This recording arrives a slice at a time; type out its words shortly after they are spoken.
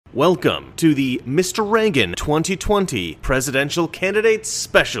Welcome to the Mr. Reagan 2020 Presidential Candidates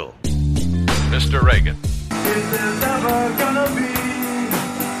Special. Mr. Reagan. Is there ever gonna be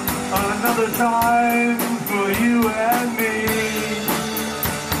another time for you and me?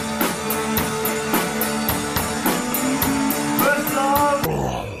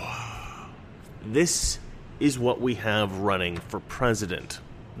 This is what we have running for president.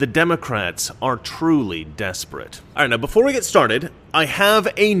 The Democrats are truly desperate. All right, now before we get started, I have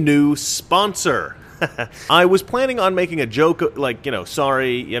a new sponsor. I was planning on making a joke like,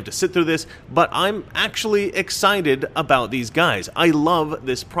 sorry, you have to sit through this, but I'm actually excited about these guys. I love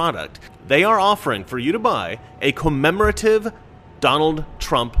this product. They are offering for you to buy a commemorative Donald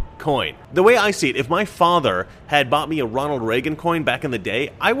Trump coin. The way I see it, if my father had bought me a Ronald Reagan coin back in the day,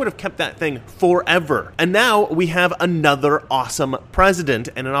 I would have kept that thing forever. And now we have another awesome president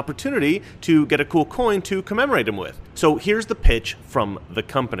and an opportunity to get a cool coin to commemorate him with. So here's the pitch from the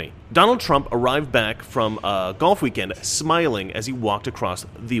company. Donald Trump arrived back from a golf weekend smiling as he walked across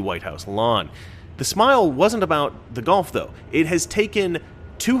the White House lawn. The smile wasn't about the golf, though. It has taken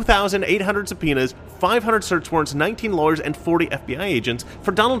 2,800 subpoenas, 500 search warrants, 19 lawyers, and 40 FBI agents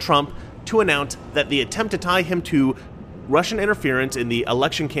for Donald Trump to announce that the attempt to tie him to Russian interference in the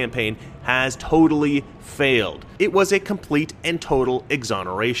election campaign has totally failed. It was a complete and total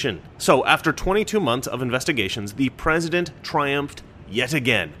exoneration. So, after 22 months of investigations, the president triumphed yet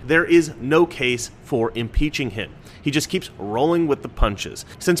again. There is no case for impeaching him. He just keeps rolling with the punches.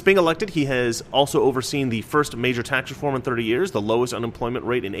 Since being elected, he has also overseen the first major tax reform in 30 years, the lowest unemployment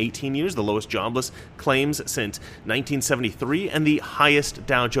rate in 18 years, the lowest jobless claims since 1973, and the highest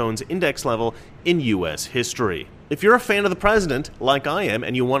Dow Jones index level in U.S. history. If you're a fan of the president, like I am,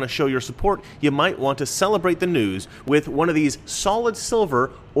 and you want to show your support, you might want to celebrate the news with one of these solid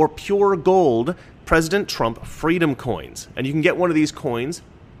silver or pure gold President Trump Freedom coins. And you can get one of these coins.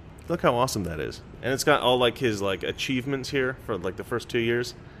 Look how awesome that is. And it's got all his achievements here for the first 2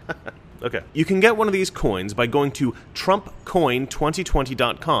 years. Okay. You can get one of these coins by going to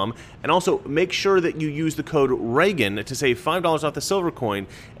TrumpCoin2020.com, and also make sure that you use the code Reagan to save $5 off the silver coin,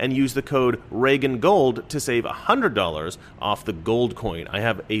 and use the code Reagan Gold to save $100 off the gold coin. I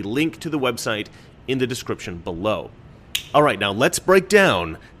have a link to the website in the description below. All right, now let's break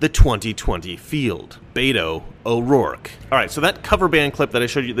down the 2020 field. Beto O'Rourke. All right, so that cover band clip that I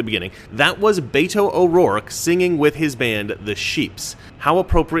showed you at the beginning, that was Beto O'Rourke singing with his band, The Sheeps. How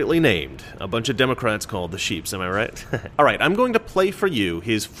appropriately named. A bunch of Democrats called The Sheeps, am I right? All right, I'm going to play for you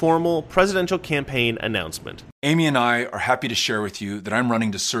his formal presidential campaign announcement. Amy and I are happy to share with you that I'm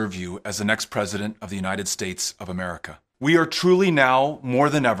running to serve you as the next president of the United States of America. We are truly now, more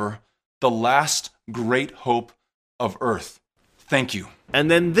than ever, the last great hope of Earth. Thank you.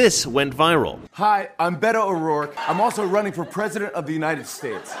 And then this went viral. Hi, I'm Beto O'Rourke. I'm also running for President of the United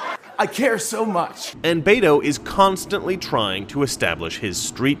States. I care so much. And Beto is constantly trying to establish his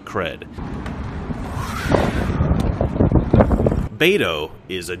street cred. Beto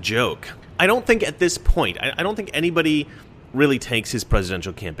is a joke. I don't think at this point, I don't think anybody really takes his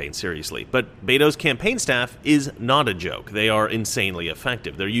presidential campaign seriously. But Beto's campaign staff is not a joke. They are insanely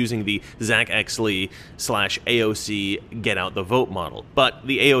effective. They're using the Zach Exley / AOC get out the vote model. But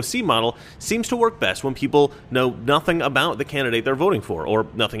the AOC model seems to work best when people know nothing about the candidate they're voting for, or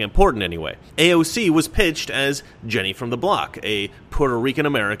nothing important anyway. AOC was pitched as Jenny from the Block, a Puerto Rican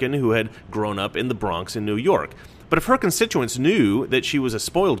American who had grown up in the Bronx in New York. But if her constituents knew that she was a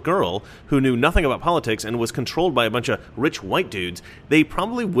spoiled girl who knew nothing about politics and was controlled by a bunch of rich white dudes, they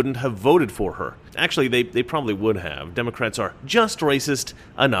probably wouldn't have voted for her. Actually, they probably would have. Democrats are just racist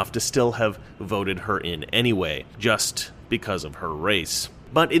enough to still have voted her in anyway, just because of her race.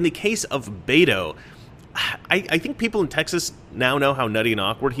 But in the case of Beto, I think people in Texas now know how nutty and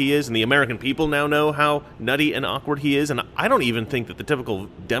awkward he is, and the American people now know how nutty and awkward he is, and I don't even think that the typical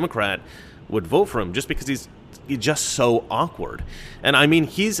Democrat would vote for him just because he's just so awkward. And I mean,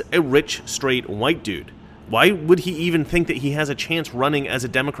 he's a rich, straight, white dude. Why would he even think that he has a chance running as a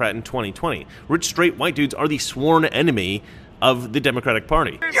Democrat in 2020? Rich, straight, white dudes are the sworn enemy of the Democratic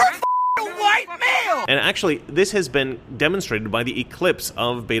Party. You're a white male! And actually, this has been demonstrated by the eclipse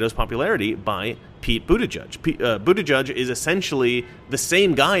of Beto's popularity by Pete Buttigieg. Buttigieg is essentially the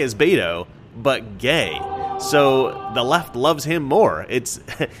same guy as Beto, but gay. So the left loves him more. It's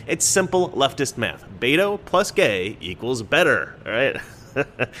simple leftist math. Beto plus gay equals better, all right?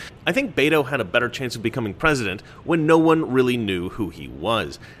 I think Beto had a better chance of becoming president when no one really knew who he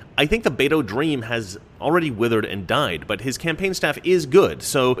was. I think the Beto dream has already withered and died, but his campaign staff is good,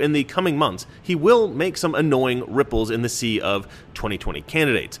 so in the coming months, he will make some annoying ripples in the sea of 2020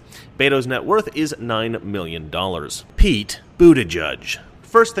 candidates. Beto's net worth is $9 million. Pete Buttigieg.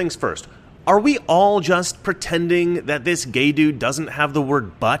 first things first. Are we all just pretending that this gay dude doesn't have the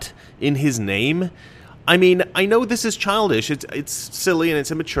word "but" in his name? I mean, I know this is childish, it's silly and it's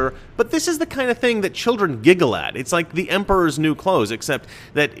immature, but this is the kind of thing that children giggle at. It's like the emperor's new clothes, except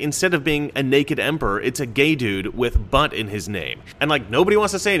that instead of being a naked emperor, it's a gay dude with "but" in his name. And like, nobody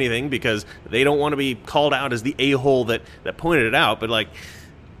wants to say anything because they don't want to be called out as the a-hole that pointed it out, but like,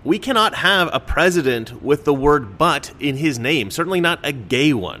 we cannot have a president with the word "but" in his name, certainly not a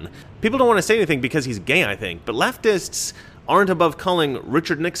gay one. People don't want to say anything because he's gay, I think, but leftists aren't above calling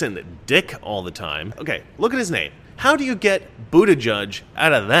Richard Nixon Dick all the time. Okay, look at his name. How do you get Buttigieg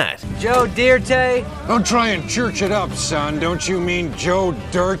out of that? Joe Dirte. Don't try and church it up, son. Don't you mean Joe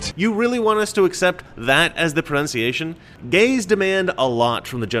Dirt? You really want us to accept that as the pronunciation? Gays demand a lot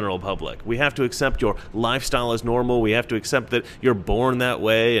from the general public. We have to accept your lifestyle as normal. We have to accept that you're born that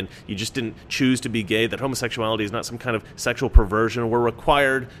way and you just didn't choose to be gay, that homosexuality is not some kind of sexual perversion. We're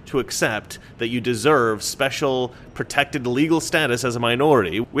required to accept that you deserve special protected legal status as a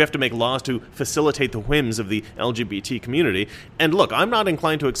minority. We have to make laws to facilitate the whims of the LGBT community. And look, I'm not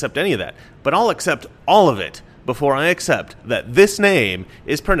inclined to accept any of that, but I'll accept all of it before I accept that this name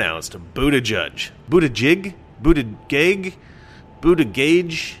is pronounced Buttigieg. Buttigieg? Buttigieg?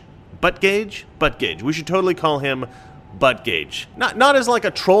 Buttigieg? Buttgage? Buttgage. We should totally call him Buttgage. Not as like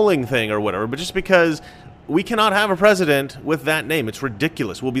a trolling thing or whatever, but just because we cannot have a president with that name. It's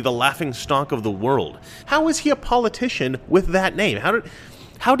ridiculous. We'll be the laughing stock of the world. How is he a politician with that name?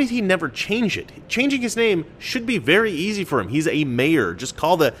 How did he never change it? Changing his name should be very easy for him. He's a mayor. Just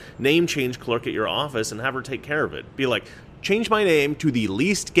call the name change clerk at your office and have her take care of it. Be like, change my name to the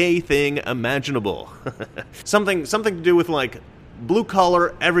least gay thing imaginable. something to do with like blue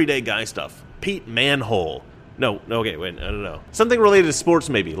collar, everyday guy stuff. Pete Manhole. No, okay, wait, I don't know. Something related to sports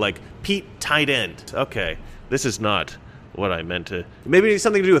maybe, like Pete Tight End. Okay, this is not what I meant to. Maybe it's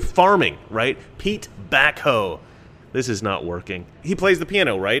something to do with farming, right? Pete Backhoe. This is not working. He plays the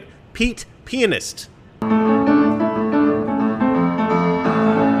piano, right? Pete Pianist. All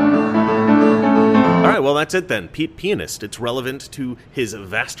right, well, that's it then. Pete Pianist. It's relevant to his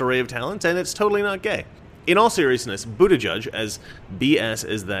vast array of talents, and it's totally not gay. In all seriousness, Buttigieg, as BS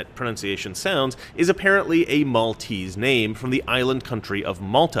as that pronunciation sounds, is apparently a Maltese name from the island country of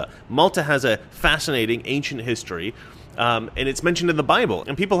Malta. Malta has a fascinating ancient history, and it's mentioned in the Bible,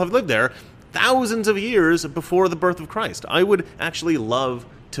 and people have lived there thousands of years before the birth of Christ. I would actually love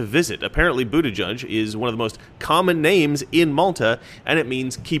to visit. Apparently, Buttigieg is one of the most common names in Malta, and it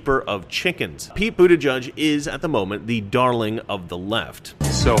means keeper of chickens. Pete Buttigieg is, at the moment, the darling of the left.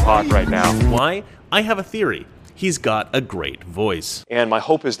 So hot right now. Why? I have a theory. He's got a great voice. And my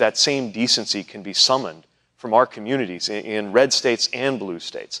hope is that same decency can be summoned from our communities in red states and blue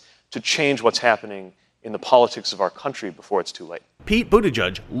states to change what's happening in the politics of our country before it's too late. Pete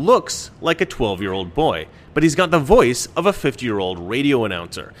Buttigieg looks like a 12-year-old boy, but he's got the voice of a 50-year-old radio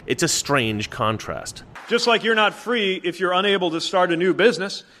announcer. It's a strange contrast. Just like you're not free if you're unable to start a new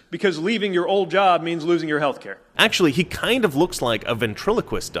business because leaving your old job means losing your health care. Actually, he kind of looks like a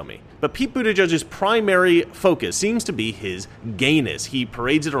ventriloquist dummy. But Pete Buttigieg's primary focus seems to be his gayness. He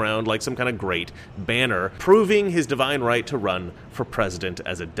parades it around like some kind of great banner, proving his divine right to run for president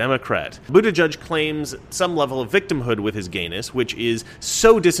as a Democrat. Buttigieg claims some level of victimhood with his gayness, which is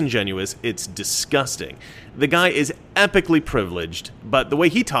so disingenuous, it's disgusting. The guy is epically privileged, but the way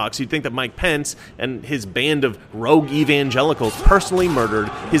he talks, you'd think that Mike Pence and his band of rogue evangelicals personally murdered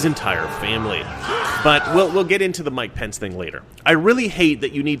his entire family. But we'll get into the Mike Pence thing later. I really hate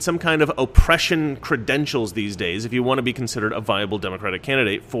that you need some kind of oppression credentials these days if you want to be considered a viable Democratic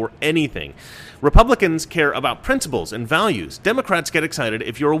candidate for anything. Republicans care about principles and values. Democrats get excited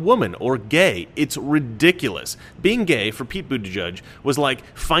if you're a woman or gay. It's ridiculous. Being gay for Pete Buttigieg was like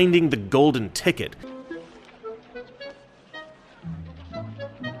finding the golden ticket.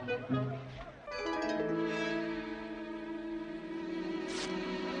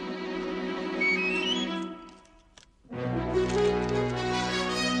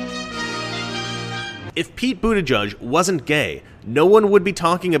 If Pete Buttigieg wasn't gay, no one would be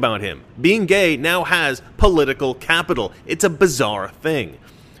talking about him. Being gay now has political capital. It's a bizarre thing.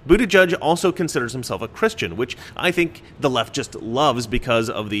 Buttigieg also considers himself a Christian, which I think the left just loves because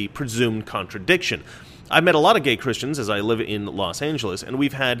of the presumed contradiction. I've met a lot of gay Christians as I live in Los Angeles, and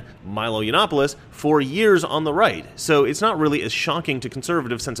we've had Milo Yiannopoulos for years on the right, so it's not really as shocking to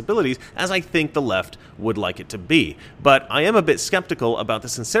conservative sensibilities as I think the left would like it to be. But I am a bit skeptical about the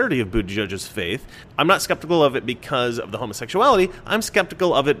sincerity of Buttigieg's faith. I'm not skeptical of it because of the homosexuality, I'm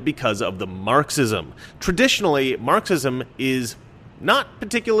skeptical of it because of the Marxism. Traditionally, Marxism is not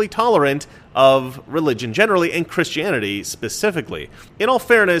particularly tolerant of religion generally and Christianity specifically. In all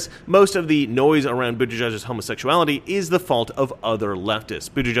fairness, most of the noise around Buttigieg's homosexuality is the fault of other leftists.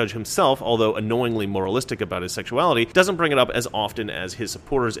 Buttigieg himself, although annoyingly moralistic about his sexuality, doesn't bring it up as often as his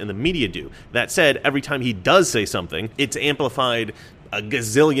supporters in the media do. That said, every time he does say something, it's amplified a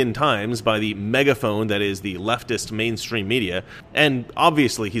gazillion times by the megaphone that is the leftist mainstream media, and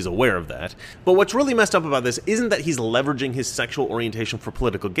obviously he's aware of that. But what's really messed up about this isn't that he's leveraging his sexual orientation for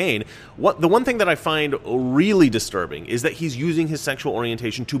political gain. The one thing that I find really disturbing is that he's using his sexual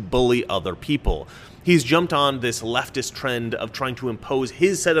orientation to bully other people. He's jumped on this leftist trend of trying to impose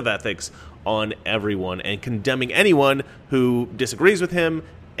his set of ethics on everyone and condemning anyone who disagrees with him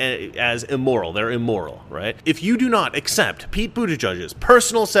as immoral. They're immoral, right? If you do not accept Pete Buttigieg's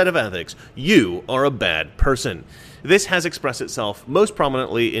personal set of ethics, you are a bad person. This has expressed itself most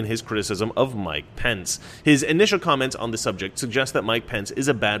prominently in his criticism of Mike Pence. His initial comments on the subject suggest that Mike Pence is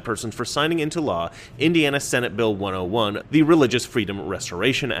a bad person for signing into law Indiana Senate Bill 101, the Religious Freedom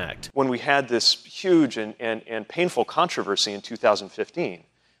Restoration Act. When we had this huge and painful controversy in 2015,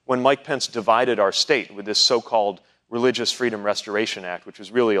 when Mike Pence divided our state with this so-called Religious Freedom Restoration Act, which was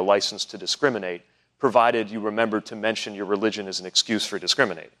really a license to discriminate, provided you remembered to mention your religion as an excuse for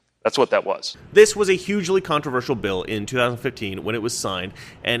discriminating. That's what that was. This was a hugely controversial bill in 2015 when it was signed,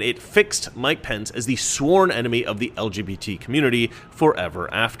 and it fixed Mike Pence as the sworn enemy of the LGBT community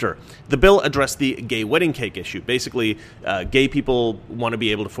forever after. The bill addressed the gay wedding cake issue. Basically, gay people want to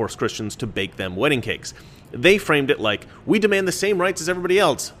be able to force Christians to bake them wedding cakes. They framed it like, we demand the same rights as everybody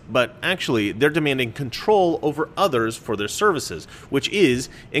else, but actually they're demanding control over others for their services, which is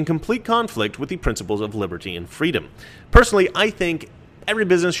in complete conflict with the principles of liberty and freedom. Personally, I think every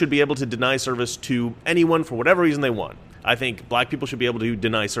business should be able to deny service to anyone for whatever reason they want. I think black people should be able to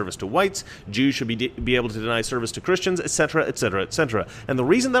deny service to whites, Jews should be able to deny service to Christians, etc., etc., etc. And the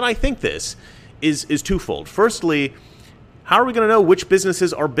reason that I think this is twofold. Firstly, how are we going to know which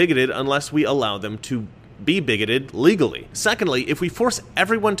businesses are bigoted unless we allow them to be bigoted legally? Secondly, if we force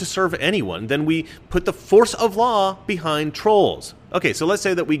everyone to serve anyone, then we put the force of law behind trolls. Okay, so let's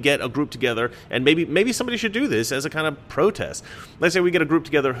say that we get a group together, and maybe somebody should do this as a kind of protest. Let's say we get a group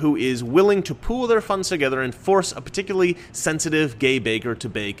together who is willing to pool their funds together and force a particularly sensitive gay baker to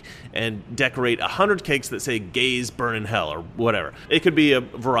bake and decorate 100 cakes that say gays burn in hell or whatever. It could be a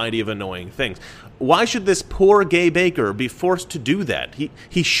variety of annoying things. Why should this poor gay baker be forced to do that?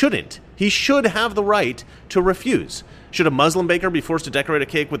 He shouldn't. He should have the right to refuse. Should a Muslim baker be forced to decorate a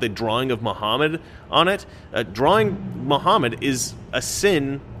cake with a drawing of Muhammad on it? Drawing Muhammad is a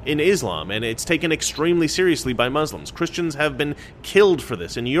sin in Islam, and it's taken extremely seriously by Muslims. Christians have been killed for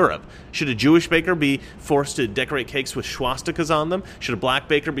this in Europe. Should a Jewish baker be forced to decorate cakes with swastikas on them? Should a black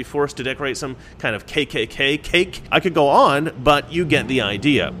baker be forced to decorate some kind of KKK cake? I could go on, but you get the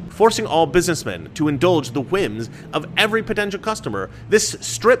idea. Forcing all businessmen to indulge the whims of every potential customer, this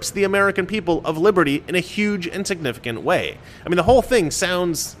strips the American people of liberty in a huge and significant way. I mean, the whole thing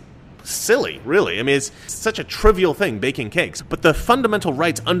sounds silly, really. I mean, it's such a trivial thing, baking cakes. But the fundamental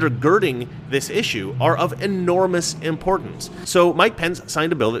rights undergirding this issue are of enormous importance. So Mike Pence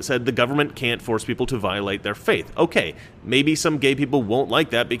signed a bill that said the government can't force people to violate their faith. Okay, maybe some gay people won't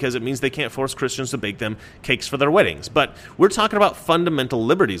like that because it means they can't force Christians to bake them cakes for their weddings. But we're talking about fundamental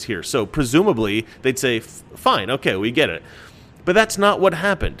liberties here. So presumably they'd say, fine, okay, we get it. But that's not what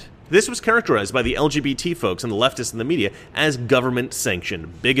happened. This was characterized by the LGBT folks and the leftists in the media as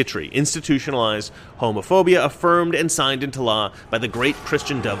government-sanctioned bigotry, institutionalized homophobia affirmed and signed into law by the great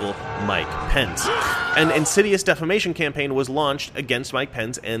Christian devil, Mike Pence. An insidious defamation campaign was launched against Mike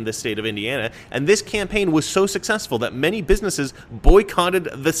Pence and the state of Indiana, and this campaign was so successful that many businesses boycotted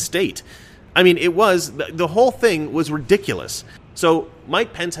the state. I mean, the whole thing was ridiculous. So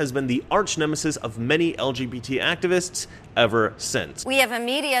Mike Pence has been the arch nemesis of many LGBT activists ever since. We have a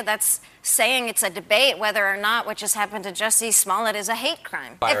media that's saying it's a debate whether or not what just happened to Jussie Smollett is a hate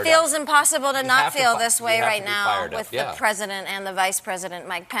crime. It feels impossible to not feel this way right now with the president and the vice president,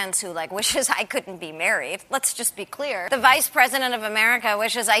 Mike Pence, who wishes I couldn't be married. Let's just be clear. The vice president of America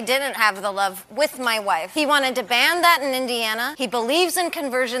wishes I didn't have the love with my wife. He wanted to ban that in Indiana. He believes in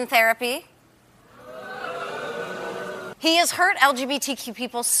conversion therapy. He has hurt LGBTQ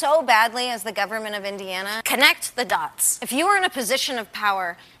people so badly as the government of Indiana. Connect the dots. If you are in a position of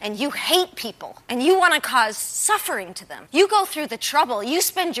power and you hate people and you want to cause suffering to them, you go through the trouble. You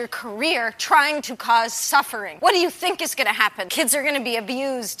spend your career trying to cause suffering. What do you think is going to happen? Kids are going to be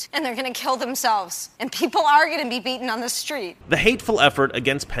abused and they're going to kill themselves. And people are going to be beaten on the street. The hateful effort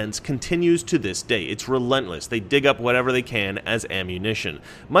against Pence continues to this day. It's relentless. They dig up whatever they can as ammunition.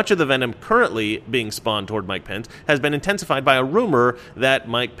 Much of the venom currently being spawned toward Mike Pence has been intended intensified by a rumor that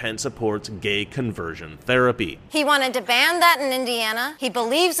Mike Pence supports gay conversion therapy. He wanted to ban that in Indiana. He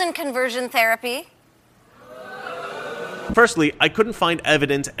believes in conversion therapy. Firstly, I couldn't find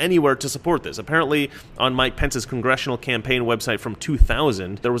evidence anywhere to support this. Apparently, on Mike Pence's congressional campaign website from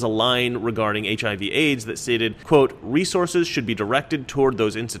 2000, there was a line regarding HIV/AIDS that stated, quote, "Resources should be directed toward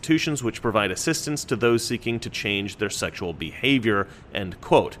those institutions which provide assistance to those seeking to change their sexual behavior," end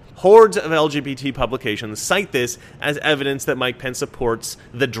quote. Hordes of LGBT publications cite this as evidence that Mike Pence supports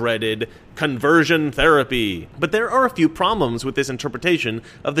the dreaded conversion therapy. But there are a few problems with this interpretation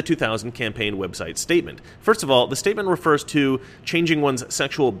of the 2000 campaign website statement. First of all, the statement refers to changing one's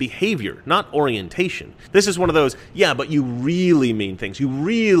sexual behavior, not orientation. This is one of those, yeah, but you really mean things. You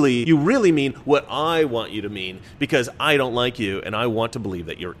really mean what I want you to mean because I don't like you and I want to believe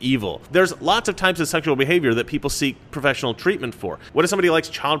that you're evil. There's lots of types of sexual behavior that people seek professional treatment for. What if somebody likes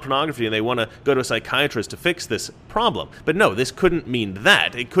child pornography and they want to go to a psychiatrist to fix this problem? But no, this couldn't mean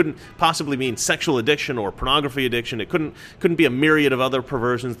that. It couldn't possibly mean sexual addiction or pornography addiction. It couldn't be a myriad of other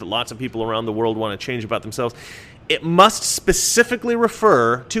perversions that lots of people around the world want to change about themselves. It must specifically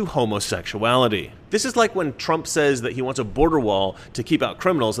refer to homosexuality. This is like when Trump says that he wants a border wall to keep out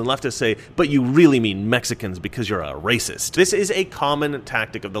criminals and leftists say, but you really mean Mexicans because you're a racist. This is a common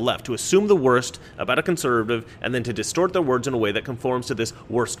tactic of the left, to assume the worst about a conservative and then to distort their words in a way that conforms to this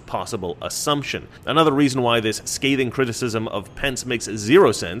worst possible assumption. Another reason why this scathing criticism of Pence makes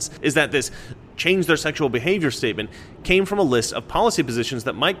zero sense is that this change their sexual behavior statement came from a list of policy positions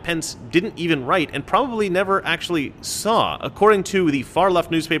that Mike Pence didn't even write and probably never actually saw. According to the far-left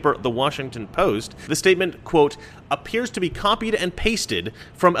newspaper The Washington Post, the statement, quote, appears to be copied and pasted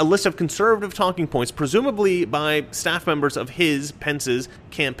from a list of conservative talking points, presumably by staff members of Pence's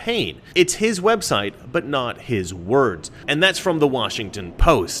campaign. It's his website, but not his words. And that's from The Washington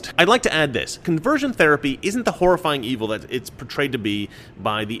Post. I'd like to add this. Conversion therapy isn't the horrifying evil that it's portrayed to be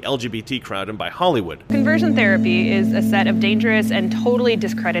by the LGBT crowd and by Hollywood. Conversion therapy is a set of dangerous and totally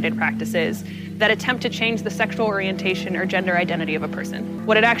discredited practices that attempt to change the sexual orientation or gender identity of a person.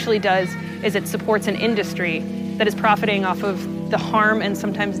 What it actually does is it supports an industry that is profiting off of the harm and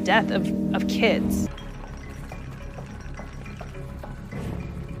sometimes death of kids.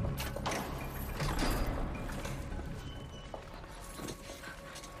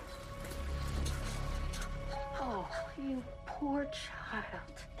 Oh, you poor child.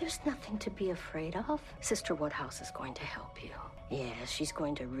 There's nothing to be afraid of. Sister Woodhouse is going to help you. Yes, she's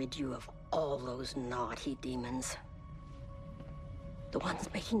going to rid you of all those naughty demons. The ones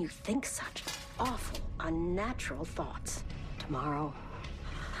making you think such awful, unnatural thoughts. Tomorrow,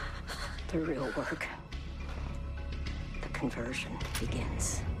 the real work, the conversion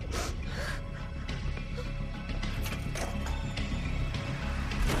begins.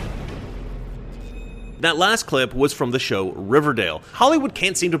 That last clip was from the show Riverdale. Hollywood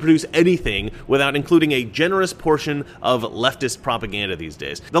can't seem to produce anything without including a generous portion of leftist propaganda these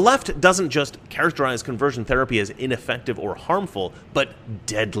days. The left doesn't just characterize conversion therapy as ineffective or harmful, but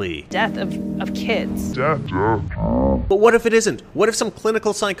deadly. Death of kids. But what if it isn't? What if some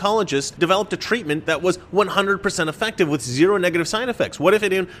clinical psychologist developed a treatment that was 100% effective with zero negative side effects? What if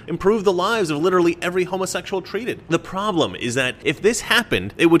it improved the lives of literally every homosexual treated? The problem is that if this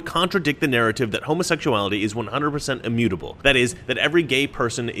happened, it would contradict the narrative that homosexuality is 100% immutable. That is, that every gay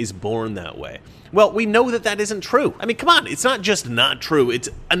person is born that way. Well, we know that that isn't true. I mean, come on, it's not just not true, it's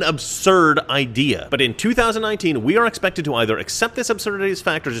an absurd idea. But in 2019, we are expected to either accept this absurdity as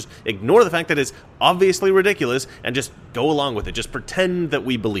fact or just ignore the fact that it's obviously ridiculous and just go along with it, just pretend that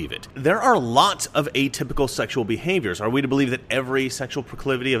we believe it. There are lots of atypical sexual behaviors. Are we to believe that every sexual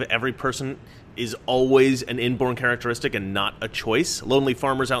proclivity of every person is always an inborn characteristic and not a choice? Lonely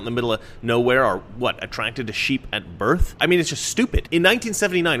farmers out in the middle of nowhere are, attracted to sheep at birth? I mean, it's just stupid. In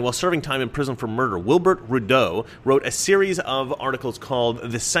 1979, while serving time in prison for murder, Wilbert Rudeau wrote a series of articles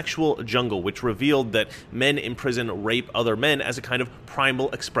called The Sexual Jungle, which revealed that men in prison rape other men as a kind of primal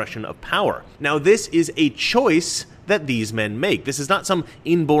expression of power. Now, this is a choice that these men make. This is not some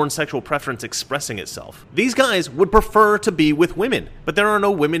inborn sexual preference expressing itself. These guys would prefer to be with women, but there are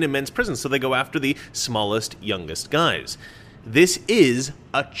no women in men's prisons, so they go after the smallest, youngest guys. This is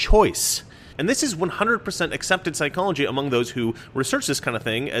a choice. And this is 100% accepted psychology among those who research this kind of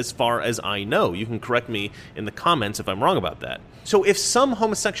thing, as far as I know. You can correct me in the comments if I'm wrong about that. So if some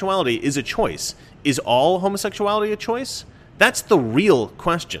homosexuality is a choice, is all homosexuality a choice? That's the real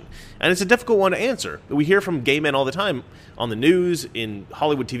question. And it's a difficult one to answer. We hear from gay men all the time on the news, in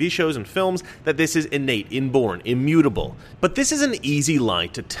Hollywood TV shows and films, that this is innate, inborn, immutable. But this is an easy lie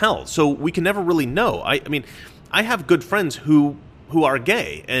to tell, so we can never really know. I mean, I have good friends who who are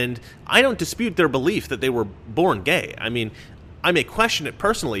gay, and I don't dispute their belief that they were born gay. I mean, I may question it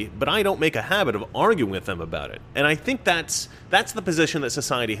personally, but I don't make a habit of arguing with them about it. And I think that's the position that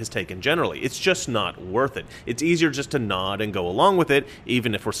society has taken generally. It's just not worth it. It's easier just to nod and go along with it,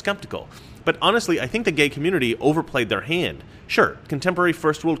 even if we're skeptical. But honestly, I think the gay community overplayed their hand. Sure, contemporary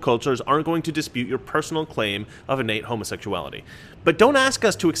first world cultures aren't going to dispute your personal claim of innate homosexuality. But don't ask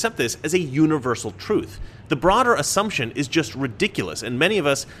us to accept this as a universal truth. The broader assumption is just ridiculous, and many of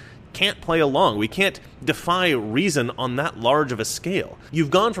us can't play along. We can't defy reason on that large of a scale.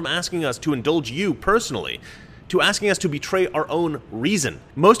 You've gone from asking us to indulge you personally to asking us to betray our own reason.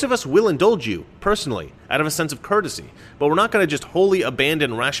 Most of us will indulge you personally out of a sense of courtesy, but we're not going to just wholly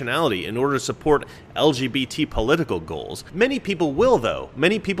abandon rationality in order to support LGBT political goals. Many people will, though.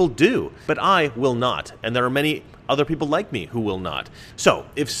 Many people do, but I will not, and there are many other people like me who will not. So,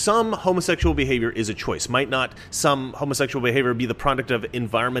 if some homosexual behavior is a choice, might not some homosexual behavior be the product of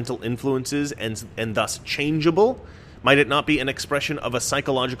environmental influences and thus changeable? Might it not be an expression of a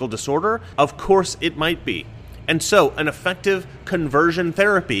psychological disorder? Of course it might be. And so, an effective conversion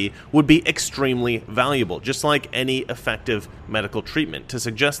therapy would be extremely valuable, just like any effective medical treatment. To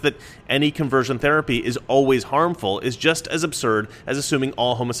suggest that any conversion therapy is always harmful is just as absurd as assuming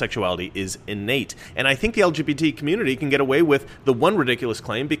all homosexuality is innate. And I think the LGBT community can get away with the one ridiculous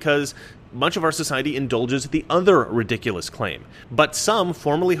claim because much of our society indulges the other ridiculous claim. But some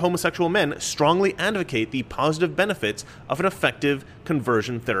formerly homosexual men strongly advocate the positive benefits of an effective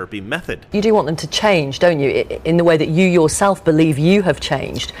conversion therapy method. You do want them to change, don't you, in the way that you yourself believe you have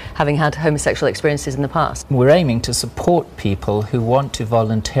changed, having had homosexual experiences in the past? We're aiming to support people who want to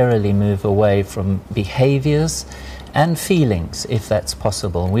voluntarily move away from behaviors and feelings, if that's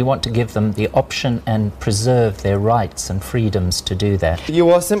possible. We want to give them the option and preserve their rights and freedoms to do that. You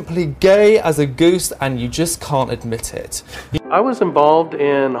are simply gay as a goose and you just can't admit it. I was involved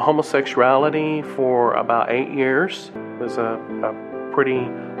in homosexuality for about 8 years. It was a pretty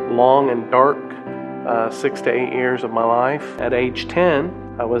long and dark 6 to 8 years of my life. At age 10,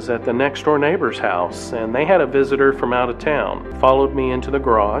 I was at the next door neighbor's house, and they had a visitor from out of town. Followed me into the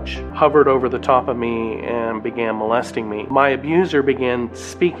garage, hovered over the top of me, and began molesting me. My abuser began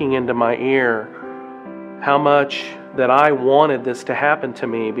speaking into my ear how much that I wanted this to happen to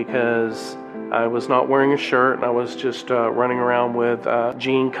me because I was not wearing a shirt, and I was just running around with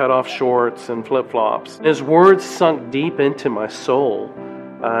jean cut-off shorts and flip-flops. His words sunk deep into my soul.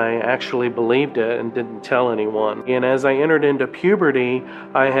 I actually believed it and didn't tell anyone. And as I entered into puberty,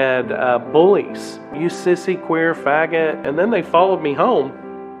 I had bullies. You sissy, queer, faggot. And then they followed me home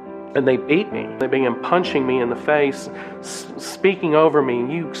and they beat me. They began punching me in the face, speaking over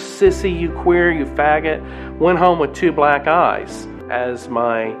me. You sissy, you queer, you faggot. Went home with 2 black eyes. As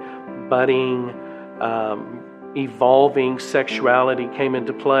my budding, evolving sexuality came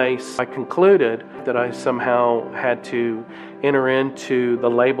into place, I concluded that I somehow had to enter into the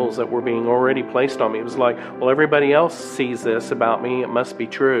labels that were being already placed on me. It was like, well, everybody else sees this about me, it must be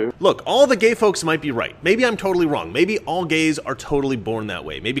true. Look, all the gay folks might be right. Maybe I'm totally wrong. Maybe all gays are totally born that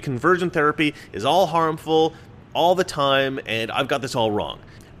way. Maybe conversion therapy is all harmful all the time, and I've got this all wrong.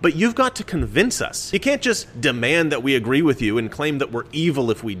 But you've got to convince us. You can't just demand that we agree with you and claim that we're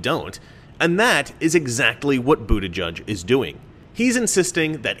evil if we don't. And that is exactly what Buttigieg is doing. He's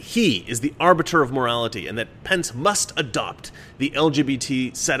insisting that he is the arbiter of morality and that Pence must adopt the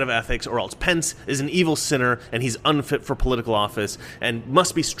LGBT set of ethics, or else Pence is an evil sinner and he's unfit for political office and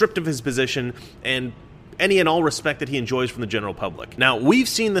must be stripped of his position and any and all respect that he enjoys from the general public. Now, we've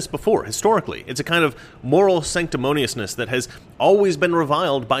seen this before, historically. It's a kind of moral sanctimoniousness that has always been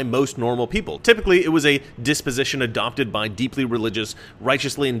reviled by most normal people. Typically, it was a disposition adopted by deeply religious,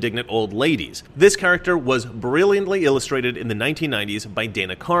 righteously indignant old ladies. This character was brilliantly illustrated in the 1990s by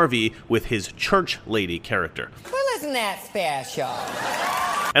Dana Carvey with his church lady character. Well, isn't that special?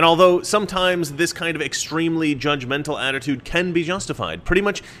 And although sometimes this kind of extremely judgmental attitude can be justified, pretty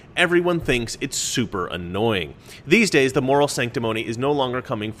much everyone thinks it's super annoying. These days, the moral sanctimony is no longer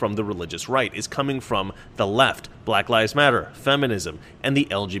coming from the religious right. It's coming from the left, Black Lives Matter, feminism, and the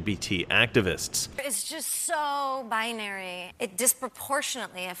LGBT activists. It's just so binary. It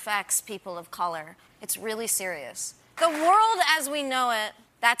disproportionately affects people of color. It's really serious. The world as we know it,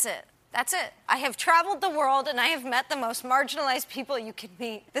 that's it. That's it. I have traveled the world and I have met the most marginalized people you can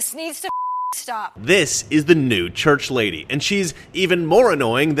meet. This needs to stop. This is the new church lady, and she's even more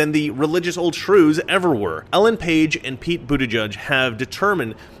annoying than the religious old shrews ever were. Ellen Page and Pete Buttigieg have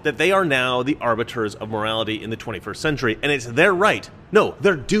determined that they are now the arbiters of morality in the 21st century, and it's their right No,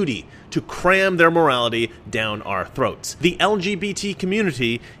 their duty to cram their morality down our throats. The LGBT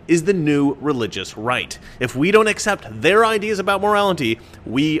community is the new religious right. If we don't accept their ideas about morality,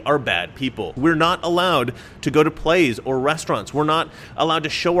 we are bad people. We're not allowed to go to plays or restaurants. We're not allowed to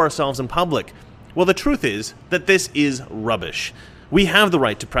show ourselves in public. Well, the truth is that this is rubbish. We have the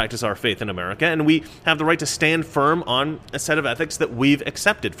right to practice our faith in America, and we have the right to stand firm on a set of ethics that we've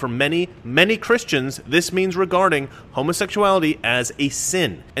accepted. For many, many Christians, this means regarding homosexuality as a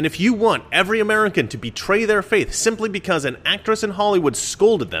sin. And if you want every American to betray their faith simply because an actress in Hollywood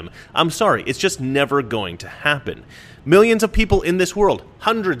scolded them, I'm sorry, it's just never going to happen. Millions of people in this world,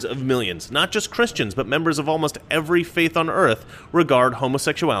 hundreds of millions, not just Christians, but members of almost every faith on earth, regard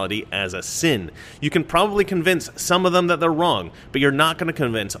homosexuality as a sin. You can probably convince some of them that they're wrong, but you're not going to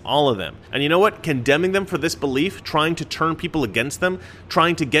convince all of them. And you know what? Condemning them for this belief, trying to turn people against them,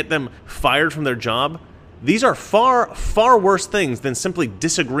 trying to get them fired from their job, these are far, far worse things than simply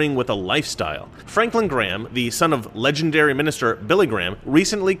disagreeing with a lifestyle. Franklin Graham, the son of legendary minister Billy Graham,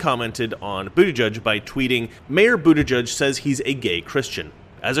 recently commented on Buttigieg by tweeting, "Mayor Buttigieg says he's a gay Christian.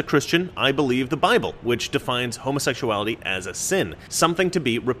 As a Christian, I believe the Bible, which defines homosexuality as a sin, something to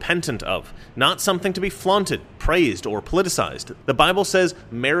be repentant of, not something to be flaunted, praised, or politicized. The Bible says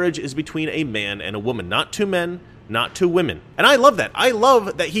marriage is between a man and a woman, not two men, not two women." And I love that. I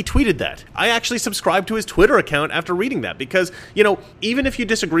love that he tweeted that. I actually subscribed to his Twitter account after reading that because, even if you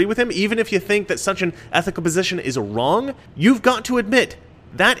disagree with him, even if you think that such an ethical position is wrong, you've got to admit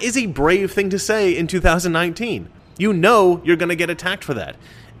that is a brave thing to say in 2019. You know you're going to get attacked for that.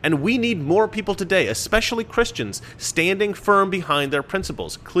 And we need more people today, especially Christians, standing firm behind their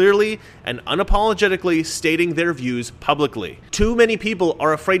principles, clearly and unapologetically stating their views publicly. Too many people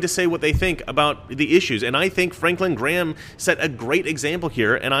are afraid to say what they think about the issues, and I think Franklin Graham set a great example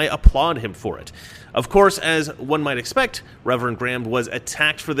here, and I applaud him for it. Of course, as one might expect, Reverend Graham was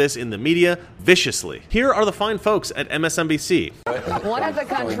attacked for this in the media viciously. Here are the fine folks at MSNBC. One of the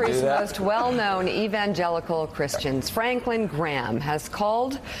country's most well-known evangelical Christians, Franklin Graham, has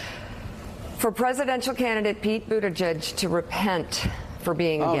called for presidential candidate Pete Buttigieg to repent for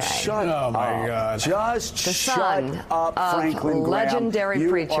being gay. Shut up. Oh, my God. Just the shut son up, Franklin Graham. Legendary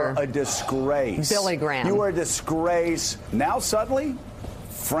preacher. You are a disgrace. Billy Graham. You are a disgrace. Now, suddenly,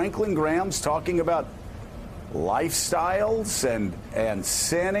 Franklin Graham's talking about lifestyles and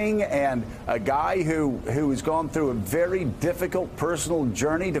sinning, and a guy who has gone through a very difficult personal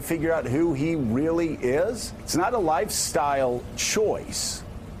journey to figure out who he really is. It's not a lifestyle choice.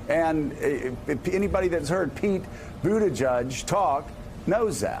 And if anybody that's heard Pete Buttigieg talk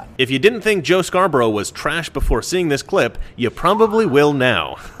knows that. If you didn't think Joe Scarborough was trash before seeing this clip, you probably will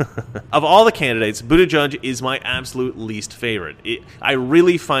now. Of all the candidates, Buttigieg is my absolute least favorite. I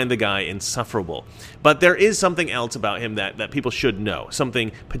really find the guy insufferable. But there is something else about him that people should know,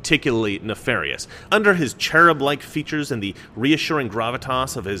 something particularly nefarious. Under his cherub-like features and the reassuring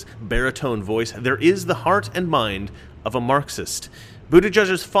gravitas of his baritone voice, there is the heart and mind of a Marxist.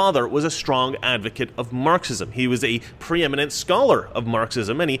 Buttigieg's father was a strong advocate of Marxism. He was a preeminent scholar of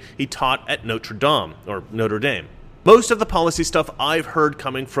Marxism, and he taught at Notre Dame. Most of the policy stuff I've heard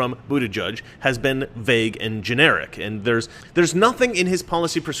coming from Buttigieg has been vague and generic, and there's nothing in his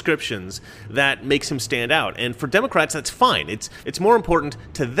policy prescriptions that makes him stand out. And for Democrats, that's fine. It's more important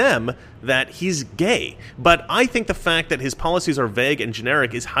to them that he's gay. But I think the fact that his policies are vague and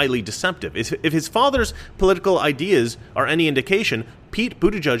generic is highly deceptive. If his father's political ideas are any indication, Pete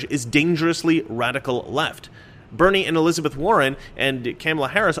Buttigieg is dangerously radical left. Bernie and Elizabeth Warren and Kamala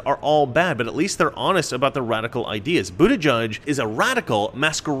Harris are all bad, but at least they're honest about their radical ideas. Buttigieg is a radical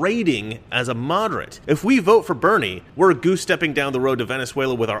masquerading as a moderate. If we vote for Bernie, we're goose-stepping down the road to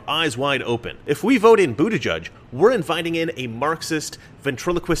Venezuela with our eyes wide open. If we vote in Buttigieg, we're inviting in a Marxist,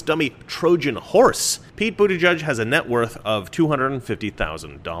 ventriloquist dummy Trojan horse. Pete Buttigieg has a net worth of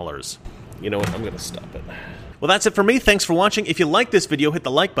 $250,000. You know what? I'm going to stop it. Well, that's it for me. Thanks for watching. If you like this video, hit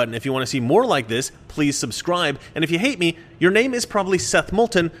the like button. If you want to see more like this, please subscribe. And if you hate me, your name is probably Seth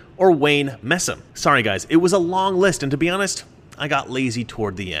Moulton or Wayne Messam. Sorry, guys. It was a long list, and to be honest, I got lazy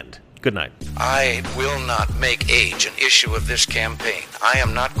toward the end. Good night. I will not make age an issue of this campaign. I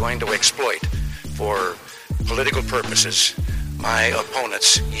am not going to exploit, for political purposes, my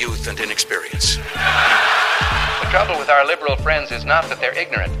opponent's youth and inexperience. The trouble with our liberal friends is not that they're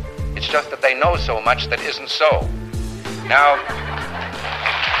ignorant. It's just that they know so much that isn't so. Now,